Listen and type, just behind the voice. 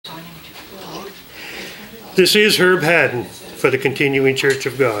This is Herb Haddon for the Continuing Church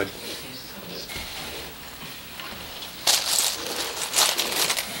of God.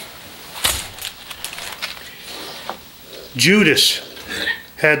 Judas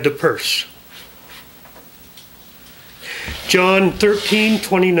had the purse. John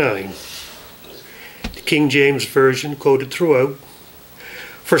 13:29, the King James Version quoted throughout.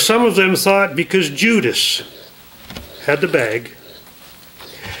 For some of them thought because Judas had the bag,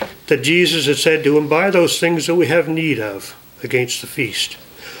 that Jesus had said to him, buy those things that we have need of against the feast,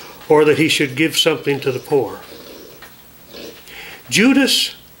 or that he should give something to the poor.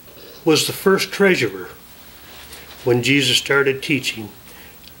 Judas was the first treasurer when Jesus started teaching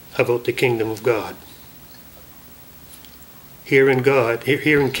about the kingdom of God. Here in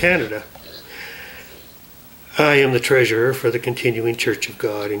Canada, I am the treasurer for the Continuing Church of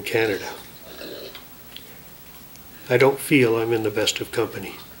God in Canada. I don't feel I'm in the best of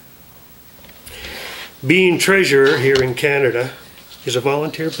company. Being treasurer here in Canada is a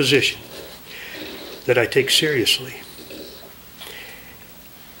volunteer position that I take seriously.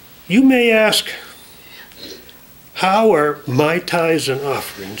 You may ask, how are my tithes and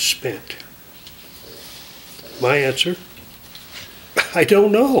offerings spent? My answer, I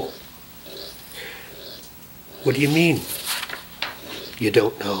don't know. What do you mean, you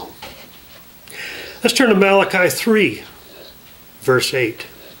don't know? Let's turn to Malachi 3, verse 8.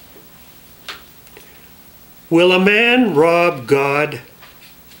 Will a man rob God?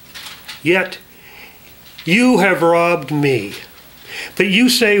 Yet you have robbed me. But you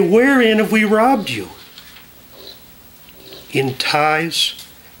say, wherein have we robbed you? In tithes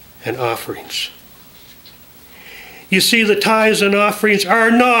and offerings. You see, the tithes and offerings are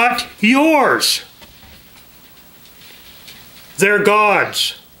not yours. They're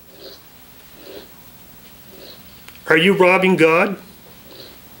God's. Are you robbing God?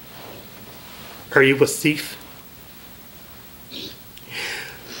 Are you a thief?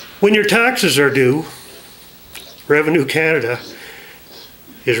 When your taxes are due, Revenue Canada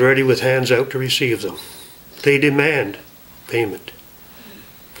is ready with hands out to receive them. They demand payment.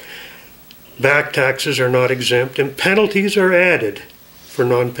 Back taxes are not exempt, and penalties are added for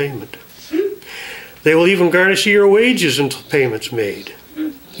non-payment. They will even garnish your wages until payment's made,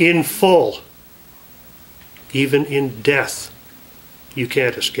 in full. Even in death, you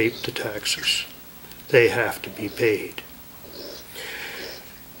can't escape the taxes. They have to be paid.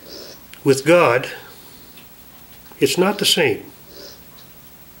 With God, it's not the same.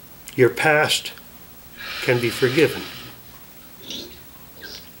 Your past can be forgiven.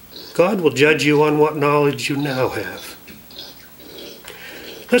 God will judge you on what knowledge you now have.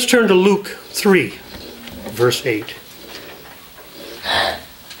 Let's turn to Luke 3, verse 8.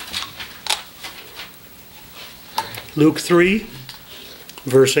 Luke 3,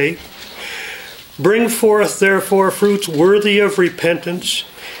 verse 8. Bring forth therefore fruits worthy of repentance,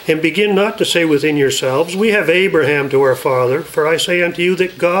 and begin not to say within yourselves, we have Abraham to our father, for I say unto you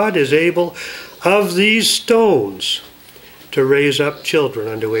that God is able of these stones to raise up children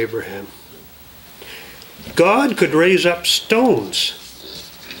unto Abraham. God could raise up stones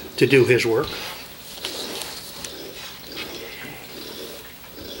to do his work.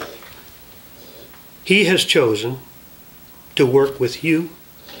 He has chosen to work with you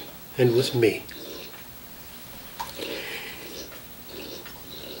and with me.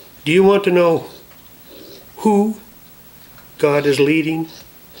 Do you want to know who God is leading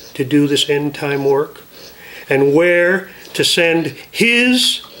to do this end time work and where to send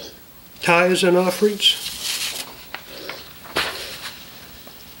his tithes and offerings?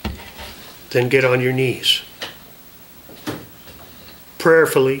 Then get on your knees.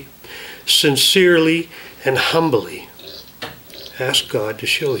 Prayerfully, sincerely, and humbly ask God to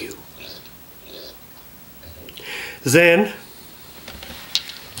show you. Then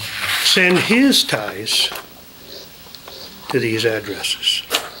send his tithes to these addresses.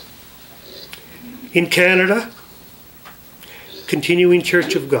 In Canada, Continuing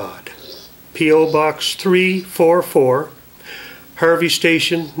Church of God, P.O. Box 344, Harvey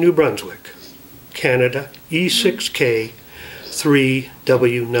Station, New Brunswick, Canada, E6K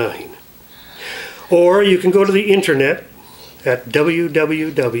 3W9. Or you can go to the internet at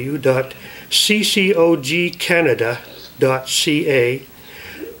www.ccogcanada.ca.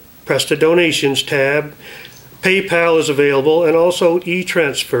 Press the donations tab. PayPal is available, and also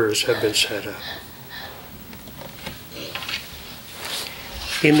e-transfers have been set up.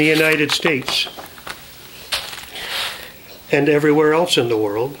 In the United States and everywhere else in the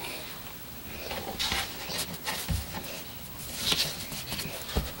world,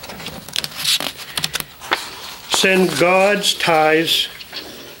 send God's tithes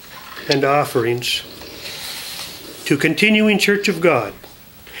and offerings to Continuing Church of God,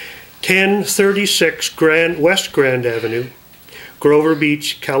 1036 West Grand Avenue, Grover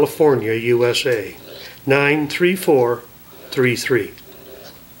Beach, California, USA, 93433.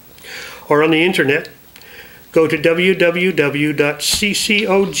 Or on the internet, go to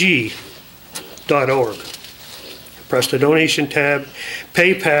www.ccog.org. Press the donation tab.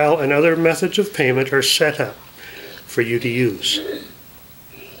 PayPal and other methods of payment are set up for you to use.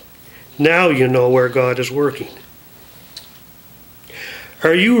 Now you know where God is working.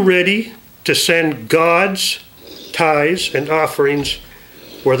 Are you ready to send God's tithes and offerings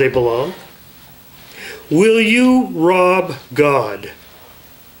where they belong? Will you rob God?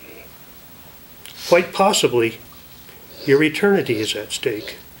 Quite possibly, your eternity is at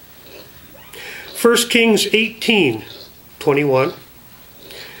stake. 1 Kings 18:21.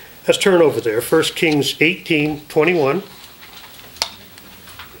 Let's turn over there. 1 Kings 18:21.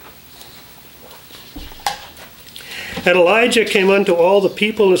 And Elijah came unto all the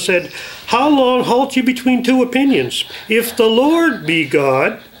people and said, How long halt you between two opinions? If the Lord be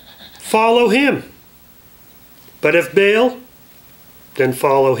God, follow him. But if Baal, then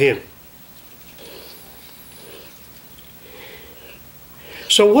follow him.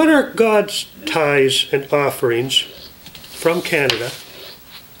 So what are God's tithes and offerings from Canada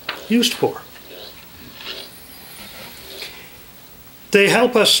used for? They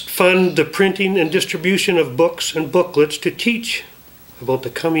help us fund the printing and distribution of books and booklets to teach about the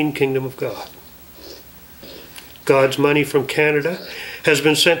coming kingdom of God. God's money from Canada has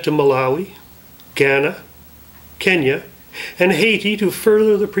been sent to Malawi, Ghana, Kenya, and Haiti to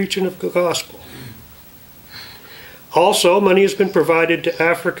further the preaching of the gospel. Also, money has been provided to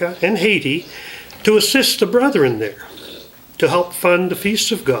Africa and Haiti to assist the brethren there, to help fund the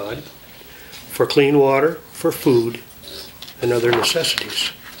feasts of God, for clean water, for food, and other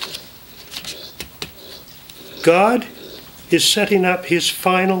necessities. God is setting up his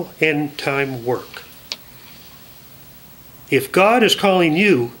final end-time work. If God is calling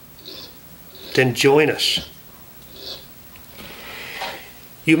you, then join us.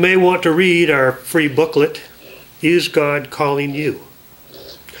 You may want to read our free booklet, Is God Calling You?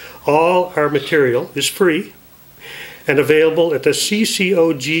 All our material is free and available at the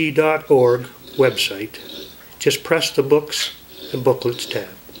ccog.org website. Just press the Books and Booklets tab.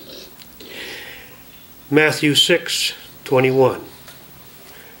 Matthew 6:21.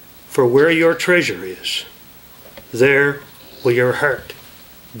 For where your treasure is, there will your heart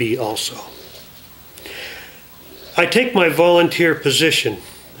be also. I take my volunteer position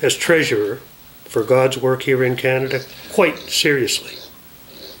as treasurer for God's work here in Canada quite seriously.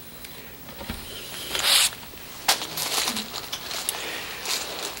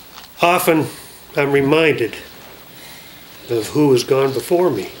 Often I'm reminded of who has gone before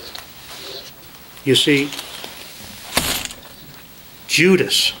me. You see,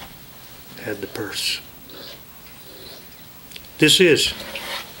 Judas had the purse. This is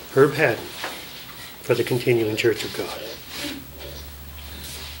Herb Haddon for the Continuing Church of God.